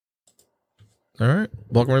All right.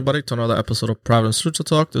 Welcome, everybody, to another episode of Providence Lucha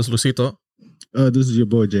Talk. This is Lucito. This is your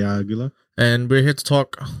boy, Jay Aguila. And we're here to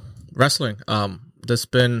talk wrestling. There's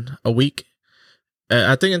been a week.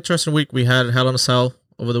 I think interesting week. We had Hell in a Cell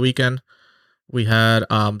over the weekend. We had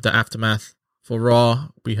the Aftermath for Raw.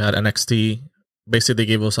 We had NXT. Basically, they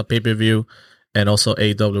gave us a pay-per-view and also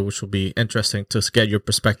AEW, which will be interesting to get your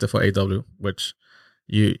perspective for AEW, which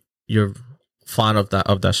you're fond of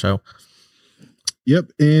that show.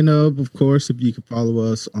 Yep, and of course, if you can follow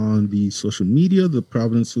us on the social media, the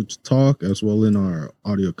Providence Lucha Talk, as well in our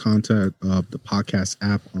audio content of the podcast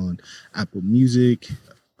app on Apple Music,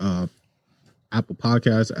 Apple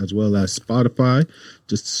Podcasts, as well as Spotify.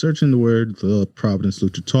 Just search in the word the Providence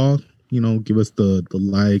Lucha Talk. You know, give us the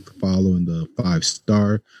like, follow, and the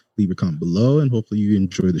 5-star. Leave a comment below, and hopefully you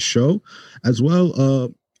enjoy the show as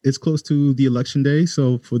well. It's close to the election day,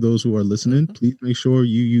 so for those who are listening, please make sure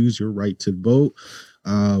you use your right to vote.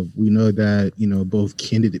 We know that, both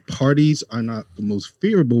candidate parties are not the most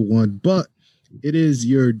favorable one, but it is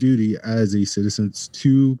your duty as a citizen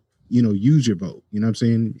to, use your vote. You know what I'm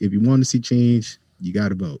saying? If you want to see change, you got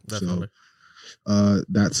to vote. Definitely. So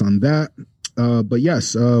that's on that. But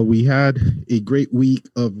yes, we had a great week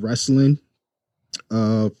of wrestling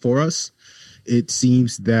for us. It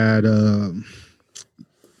seems that...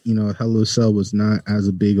 Hell in a Cell was not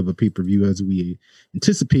as big of a pay-per-view as we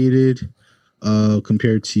anticipated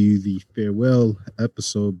compared to the farewell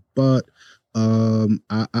episode. But I'm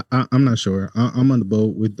not sure. I'm on the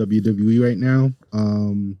boat with WWE right now.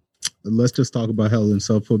 Let's just talk about Hell in a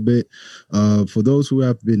Cell for a bit. For those who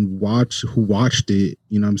have been watched it,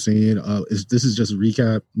 you know what I'm saying? This is just a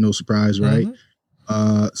recap. No surprise, right?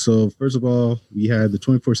 Mm-hmm. So first of all, we had the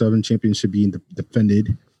 24/7 championship being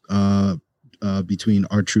defended between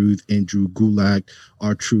R-Truth and Drew Gulak.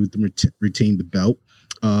 R-Truth retained the belt.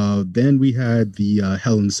 Then we had the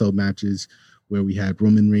Hell in a Cell matches where we had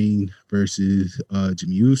Roman Reigns versus Jey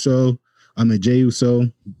Uso.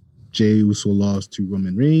 Jey Uso lost to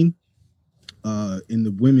Roman Reigns. In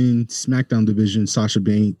the women's SmackDown division, Sasha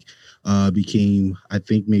Banks became, I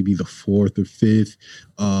think, maybe the 4th or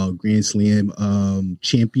 5th Grand Slam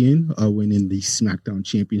champion, winning the SmackDown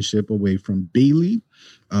championship away from Bayley.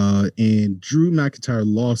 And Drew McIntyre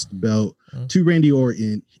lost the belt to Randy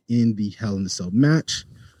Orton in the Hell in a Cell match.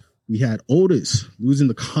 We had Otis losing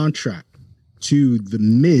the contract to The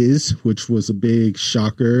Miz, which was a big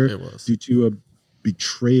shocker due to a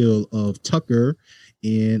betrayal of Tucker.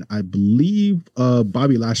 And I believe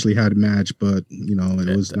Bobby Lashley had a match, but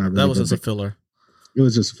it was not really. That was just a filler. It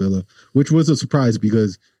was just a filler, which was a surprise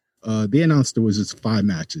because they announced there was just 5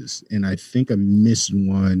 matches, and I think I missed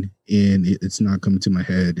one, and it's not coming to my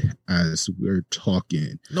head as we're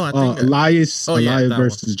talking. No, I think Elias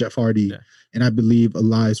versus one. Jeff Hardy, and I believe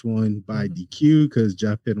Elias won by DQ because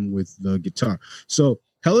Jeff hit him with the guitar. So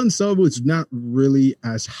Hell in a Cell was not really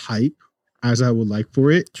as hype as I would like for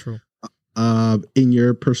it. True. In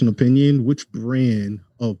your personal opinion, which brand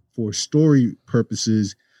for story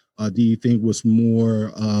purposes do you think was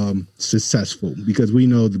more successful? Because we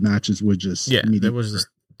know the matches were just mediocre. It was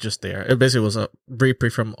just there. It basically was a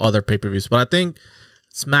reprieve from other pay-per-views. But I think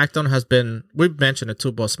SmackDown has been, we've mentioned it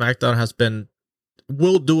too, but SmackDown has been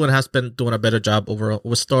doing a better job overall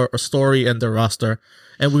with story and the roster.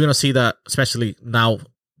 And we're going to see that, especially now.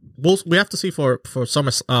 We have to see for some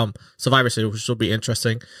Survivor Series, which will be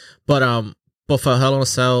interesting. But for Hell in a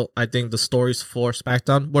Cell, I think the stories for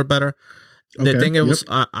SmackDown were better. The thing it was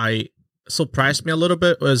I surprised me a little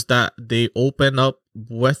bit was that they opened up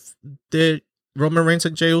with the Roman Reigns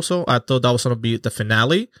and Jey Uso. I thought that was going to be the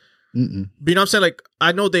finale. Mm-mm. But you know what I'm saying? Like,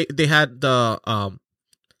 I know they had the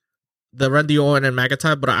Randy Orton and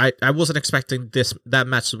McIntyre, but I wasn't expecting that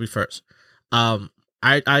match to be first. I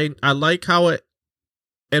like how it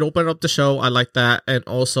opened up the show. I like that, and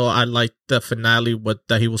also I like the finale with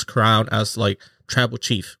that he was crowned as like tribal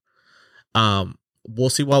chief.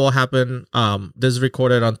 We'll see what will happen. This is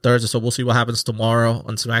recorded on Thursday, so we'll see what happens tomorrow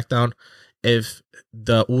on SmackDown. If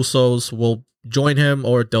the Usos will join him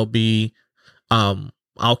or they'll be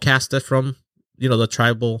outcasted from the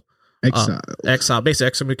tribal exile, basically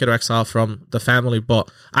excommunicated exile from the family. But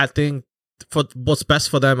I think for what's best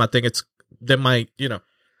for them, I think they might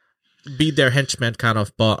be their henchmen kind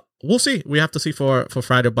of. But we'll see. We have to see for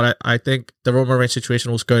Friday. But I think the Roman Reigns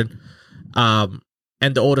situation was good. And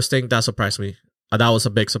the Otis thing that surprised me. That was a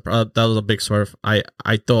big surprise. That was a big swerve. I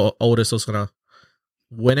thought Otis was gonna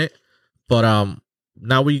win it, but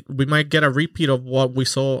now we might get a repeat of what we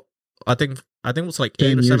saw. I think it was like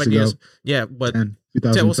 8 or 7 years. Yeah, but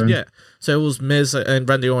 2010. So it was Miz and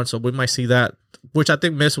Randy Orton. So we might see that, which I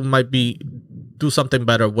think Miz might do something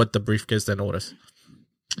better with the briefcase than Otis.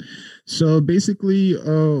 So basically,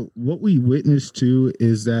 what we witnessed too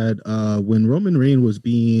is that when Roman Reigns was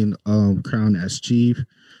being crowned as chief,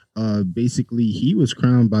 basically he was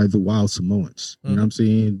crowned by the Wild Samoans. You know what I'm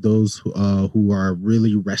saying? Those who are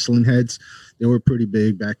really wrestling heads. They were pretty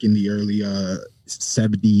big back in the early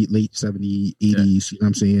 70, late 70s, 80s. Yeah. You know what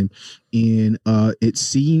I'm saying? And it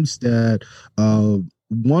seems that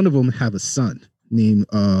one of them have a son named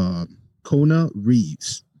Kona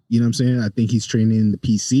Reeves. You know what I'm saying? I think he's training in the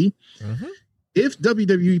PC. If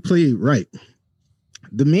WWE play it right,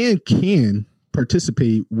 the man can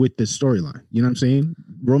participate with the storyline. You know what I'm saying?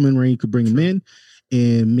 Roman Reigns could bring him in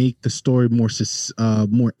and make the story more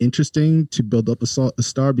interesting to build up a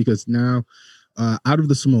star, because now out of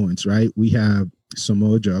the Samoans, right, we have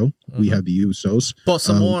Samoa Joe, we have the Usos. But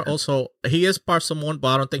Samoa also, he is part Samoan, but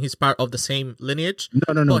I don't think he's part of the same lineage. No.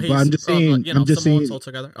 But I'm just saying, I'm just saying all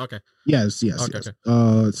together. Okay. Yes.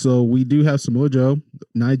 Okay. So we do have Samoa Joe,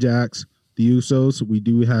 Nia Jax, the Usos. We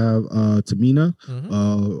do have Tamina.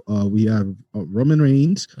 We have Roman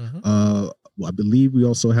Reigns. I believe we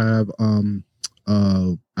also have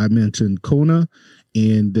I mentioned Kona.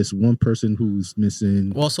 And this one person who's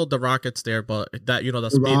missing. Also, the Rocket's there, but that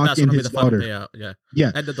that's going to be the final payout.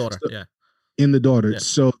 Yeah, and the daughter. And the daughter. Yeah.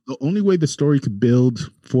 So the only way the story could build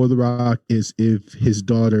for the Rock is if his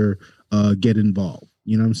daughter get involved.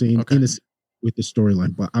 You know what I'm saying? Okay. With the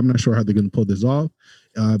storyline, but I'm not sure how they're going to pull this off.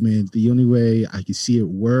 The only way I can see it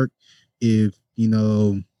work if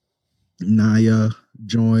Nia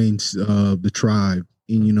joins the tribe,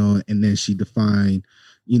 and and then she defined.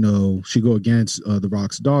 She go against the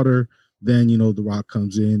Rock's daughter, then the Rock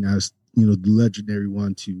comes in as the legendary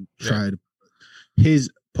one to try to his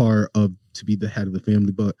part of to be the head of the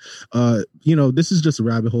family. But this is just a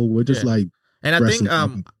rabbit hole. We're just like, and I think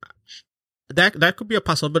that could be a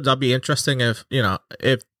possibility. That'd be interesting if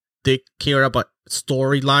if they care about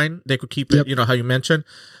storyline, they could keep it. How you mentioned.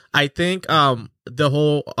 I think the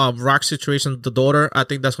whole Rock situation, the daughter, I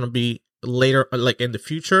think that's going to be later, like in the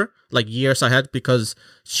future, like years ahead, because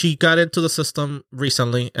she got into the system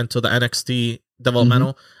recently, into the NXT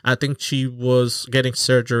developmental. I think she was getting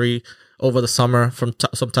surgery over the summer from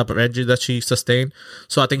some type of injury that she sustained,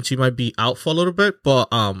 so I think she might be out for a little bit.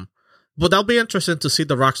 But that'll be interesting to see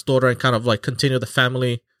the Rock's daughter and kind of like continue the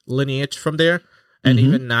family lineage from there, and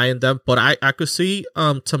even Nia and them. But I could see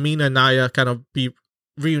Tamina and Nia kind of be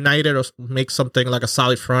reunited or make something like a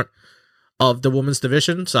solid front of the women's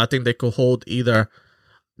division. So I think they could hold either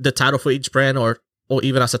the title for each brand or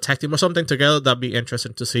even as a tag team or something together. That'd be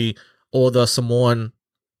interesting to see all the Samoan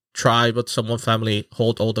tribe or Samoan family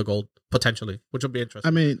hold all the gold potentially, which would be interesting.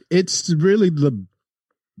 I mean, it's really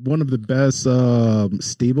one of the best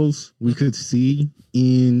stables we could see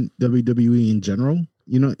in WWE in general,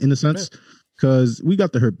 in a sense, because we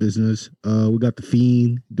got the Hurt Business, we got the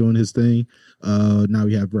Fiend doing his thing. Now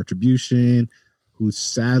we have Retribution, who's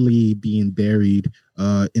sadly being buried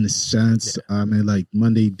in a sense. Like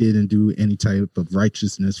Monday didn't do any type of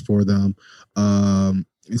righteousness for them.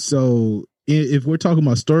 So if we're talking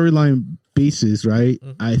about storyline basis, right,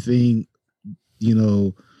 I think,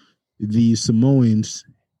 the Samoans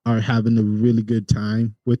are having a really good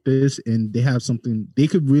time with this, and they have something, they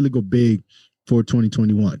could really go big for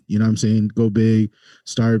 2021. You know what I'm saying? Go big,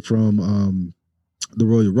 start from the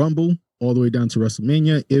Royal Rumble all the way down to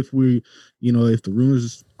WrestleMania. If if the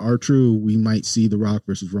rumors are true, we might see The Rock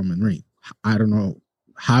versus Roman Reigns. I don't know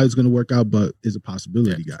how it's going to work out, but it's a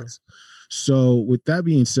possibility, guys. True. So with that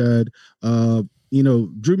being said,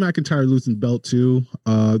 Drew McIntyre losing the belt too.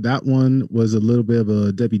 That one was a little bit of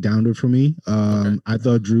a Debbie Downer for me. I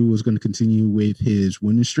thought Drew was going to continue with his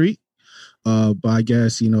winning streak. But I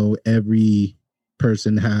guess, every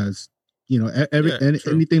person has,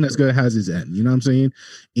 anything that's good has its end. You know what I'm saying?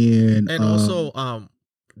 And also,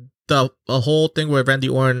 the whole thing with Randy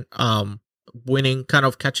Orton winning, kind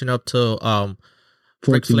of catching up to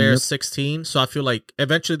Ric Flair's 16. So I feel like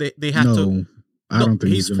eventually they have to. I don't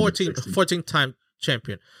think he's 14-time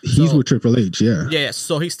champion. He's with Triple H, yeah. Yeah,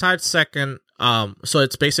 so he's tied second. So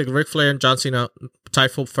it's basically Ric Flair and John Cena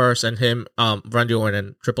tied for first, and him, Randy Orton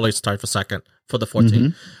and Triple H tied for second for the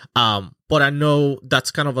 14. But I know that's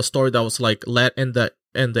kind of a story that was like let in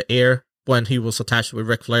the air when he was attached with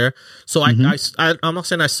Ric Flair. So I'm not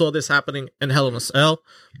saying I saw this happening in Hell in a Cell,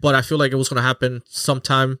 but I feel like it was going to happen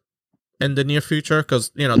sometime in the near future,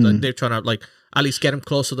 because they're trying to like at least get him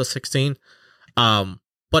close to the 16.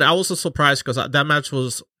 But I was so surprised because that match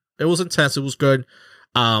was intense. It was good.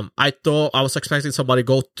 I thought I was expecting somebody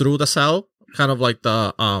go through the cell, kind of like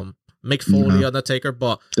the Mick Foley Undertaker,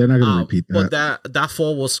 but they're not going to repeat that. But that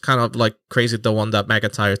fall was kind of like crazy. The one that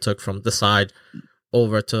McIntyre took from the side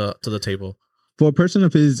over to the table. for a person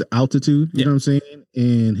of his altitude, you Yeah. know what I'm saying,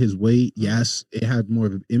 and his weight, yes, it had more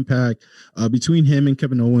of an impact. Between him and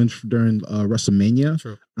Kevin Owens during WrestleMania,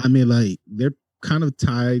 True. I mean, like they're kind of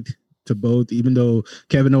tied to both, even though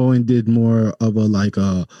Kevin Owens did more of a like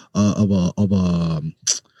of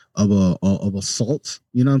a salt,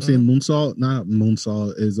 you know what I'm saying? Moonsault, not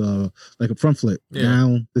moonsault, is like a front flip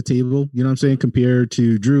down the table, you know what I'm saying? Compared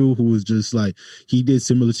to Drew, who was just like, he did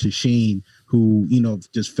similar to Shane, who, you know,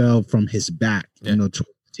 just fell from his back, you know, to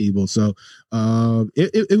the table. So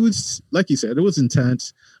it was, like you said, it was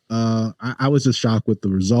intense. I was just shocked with the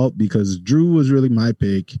result because Drew was really my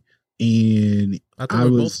pick. And I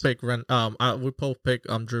think we both pick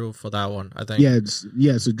Drew for that one, I think.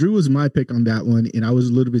 Yeah. So Drew was my pick on that one, and I was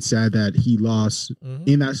a little bit sad that he lost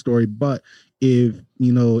in that story. But if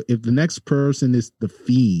the next person is the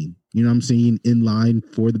Fiend, you know what I'm saying, in line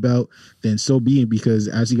for the belt, then so be it. Because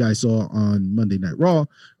as you guys saw on Monday Night Raw,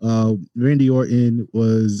 Randy Orton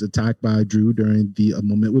was attacked by Drew during the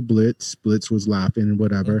moment with Blitz. Blitz was laughing and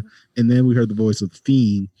whatever, and then we heard the voice of the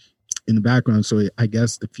Fiend in the background. So I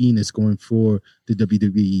guess the Fiend is going for the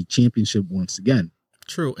WWE Championship once again.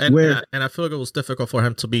 True. And I feel like it was difficult for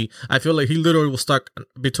him to be. I feel like he literally was stuck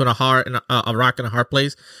between a rock and a hard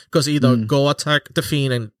place, because either go attack the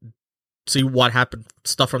Fiend and see what happened,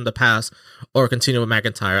 stuff from the past, or continue with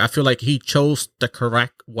McIntyre. I feel like he chose the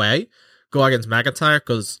correct way, go against McIntyre,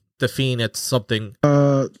 because the Fiend, it's something.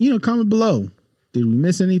 Comment below. Did we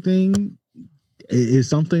miss anything? Is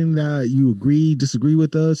something that you agree, disagree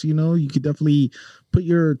with us? You know, you could definitely put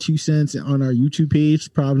your 2 cents on our YouTube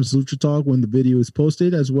page, Providence Lucha Talk, when the video is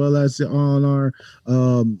posted, as well as on our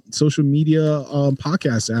social media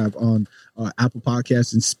podcast app on Apple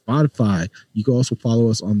Podcasts and Spotify. You can also follow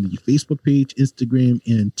us on the Facebook page, Instagram,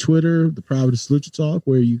 and Twitter, the Providence Lucha Talk,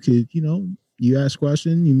 where you could, you ask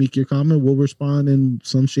questions, you make your comment, we'll respond in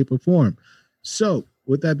some shape or form. So,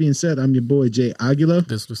 with that being said, I'm your boy, Jay Aguila.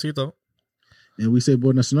 This is Lucito. And we say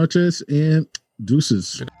buenas noches and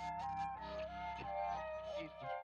deuces.